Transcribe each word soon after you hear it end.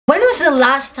When was the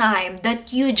last time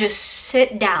that you just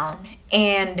sit down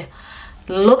and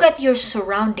look at your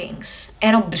surroundings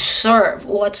and observe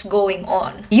what's going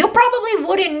on? You probably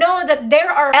wouldn't know that there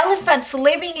are elephants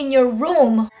living in your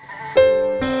room.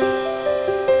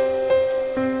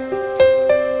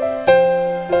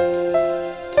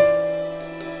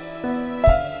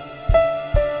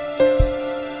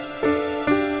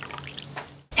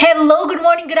 Hello, good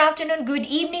morning, good afternoon, good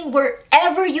evening,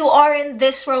 wherever you are in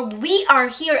this world. We are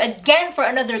here again for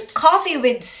another Coffee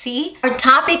with C. Our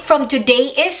topic from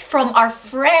today is from our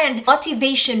friend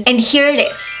Motivation, and here it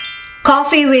is.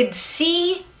 Coffee with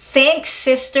C. Thanks,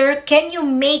 sister. Can you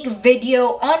make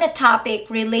video on a topic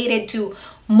related to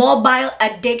mobile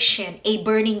addiction, a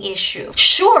burning issue?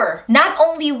 Sure. Not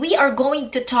only we are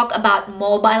going to talk about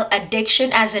mobile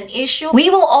addiction as an issue, we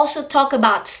will also talk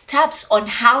about steps on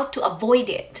how to avoid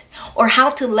it or how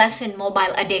to lessen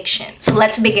mobile addiction. So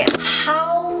let's begin.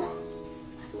 How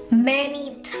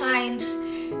many times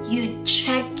you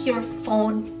check your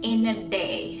phone in a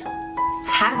day?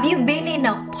 Have you been in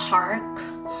a park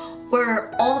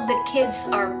where all the kids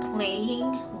are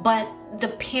playing but the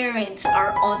parents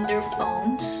are on their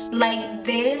phones? Like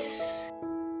this?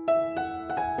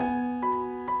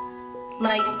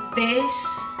 Like this?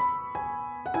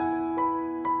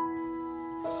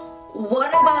 What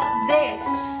about this?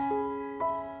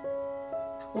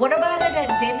 What about at a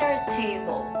dinner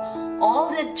table? All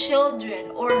the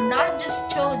children, or not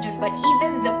just children, but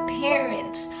even the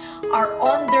parents are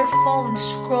on their phones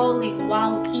scrolling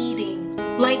while eating.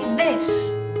 Like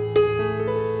this.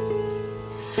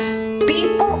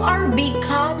 People are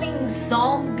becoming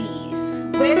zombies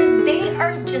where they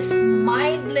are just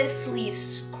mindlessly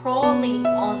scrolling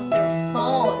on their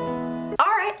phone.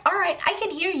 Alright, I can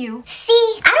hear you.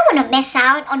 See, I don't want to miss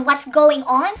out on what's going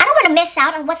on. I don't want to miss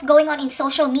out on what's going on in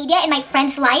social media in my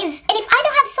friends' lives. And if I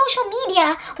don't have social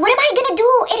media, what am I gonna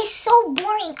do? It is so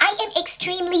boring. I am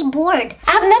extremely bored.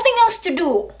 I have nothing else to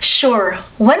do. Sure.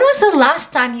 When was the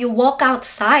last time you walk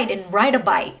outside and ride a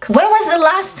bike? When was the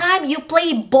last time you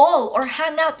play ball or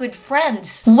hang out with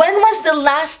friends? When was the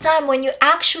last time when you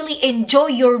actually enjoy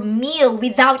your meal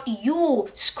without you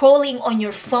scrolling on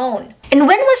your phone? And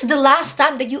when was the last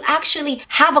time that you actually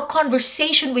have a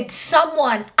conversation with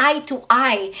someone eye to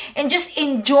eye and just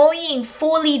enjoying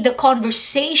fully the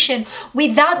conversation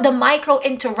without the micro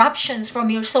interruptions from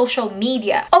your social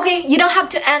media? Okay, you don't have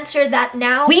to answer that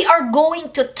now. We are going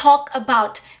to talk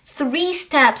about 3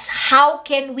 steps. How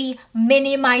can we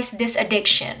minimize this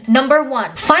addiction? Number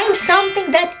 1, find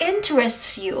something that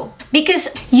interests you,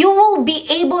 because you will be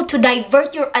able to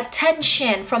divert your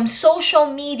attention from social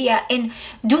media and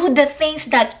do the things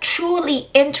that truly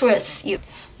interests you.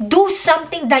 Do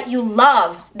something that you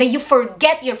love, that you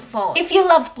forget your phone. If you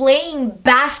love playing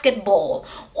basketball,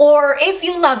 or if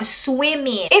you love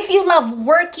swimming, if you love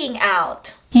working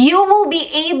out, you will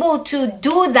be able to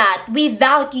do that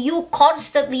without you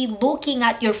constantly looking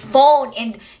at your phone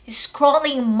and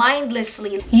scrolling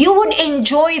mindlessly. You would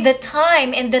enjoy the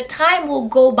time, and the time will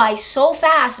go by so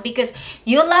fast because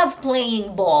you love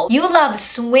playing ball, you love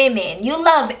swimming, you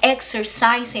love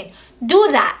exercising. Do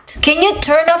that. Can you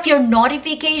turn off your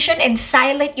notification and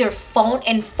silence your phone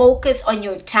and focus on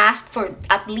your task for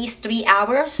at least 3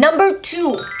 hours? Number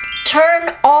 2,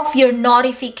 turn off your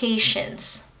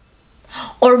notifications.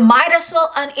 Or might as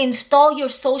well uninstall your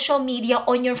social media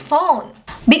on your phone.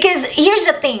 Because here's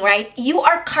the thing, right? You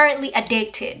are currently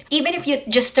addicted. Even if you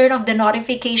just turn off the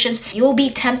notifications, you'll be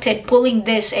tempted pulling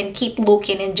this and keep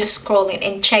looking and just scrolling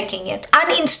and checking it.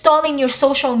 Uninstalling your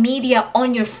social media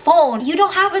on your phone, you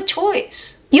don't have a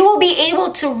choice. You will be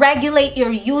able to regulate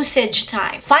your usage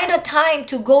time. Find a time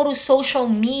to go to social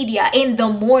media in the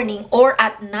morning or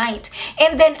at night.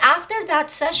 And then after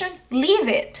that session, leave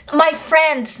it. My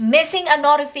friends, missing a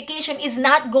notification is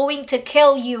not going to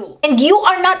kill you. And you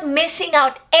are not missing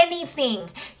out anything.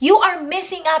 You are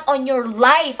missing out on your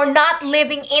life for not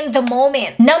living in the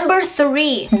moment. Number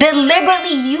 3,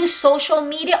 deliberately use social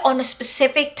media on a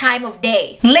specific time of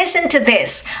day. Listen to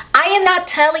this. I am not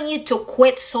telling you to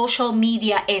quit social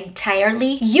media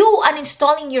entirely. You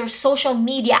uninstalling your social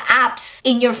media apps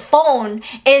in your phone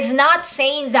is not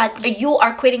saying that you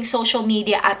are quitting social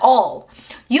media at all.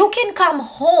 You can come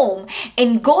home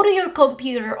and go to your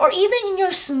computer or even in your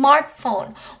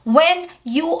smartphone when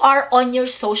you are on your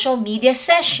social media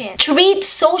session. Treat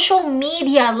social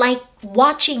media like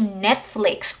watching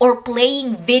Netflix or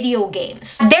playing video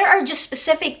games. There are just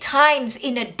specific times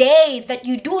in a day that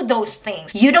you do those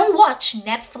things. You don't watch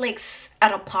Netflix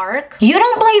at a park. You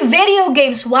don't play video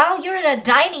games while you're at a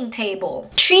dining table.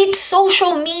 Treat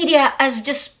social media as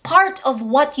just part of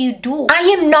what you do.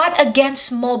 I am not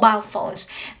against mobile phones.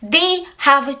 They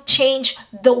have changed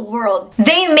the world.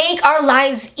 They make our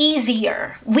lives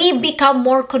easier. We've become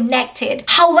more connected.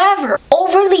 However,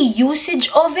 overly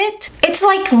usage of it, it's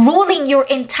like ruling your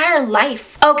entire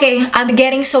life. Okay, I'm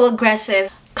getting so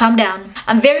aggressive. Calm down.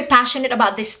 I'm very passionate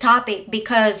about this topic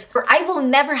because I will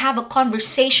never have a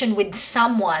conversation with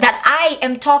someone that I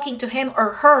am talking to him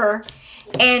or her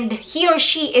and he or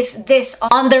she is this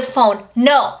on their phone.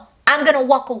 No, I'm gonna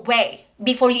walk away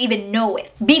before you even know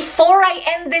it. Before I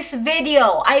end this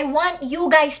video, I want you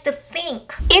guys to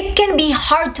think. It can be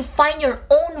hard to find your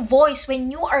own voice when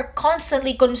you are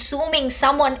constantly consuming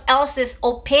someone else's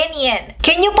opinion.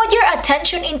 Can you put your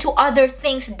attention into other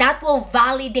things that will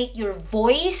validate your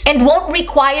voice and won't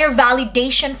require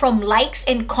validation from likes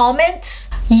and comments?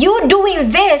 You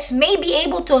doing this may be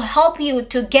able to help you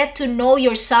to get to know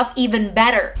yourself even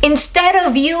better. Instead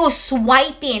of you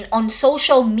swiping on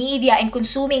social media and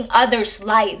consuming others'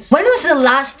 lives. When was the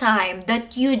last time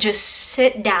that you just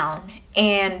sit down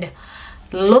and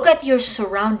look at your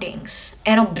surroundings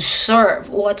and observe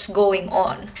what's going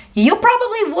on? You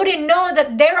probably wouldn't know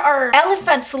that there are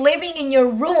elephants living in your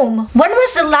room. When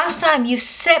was the last time you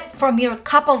sipped from your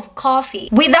cup of coffee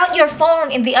without your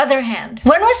phone in the other hand?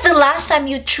 When was the last time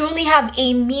you truly have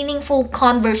a meaningful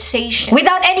conversation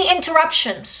without any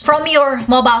interruptions from your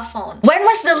mobile phone? When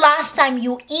was the last time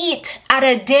you eat at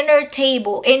a dinner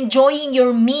table enjoying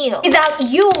your meal without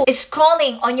you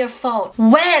scrolling on your phone?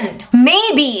 When?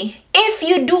 Maybe if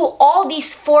you do all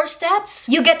these 4 steps,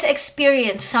 you get to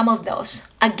experience some of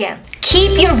those again.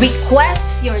 Keep your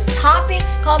requests, your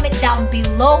topics, comment down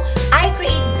below. I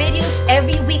create videos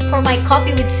every week for my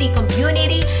Coffee with C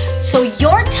community, so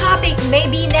your topic may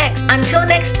be next. Until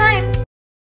next time.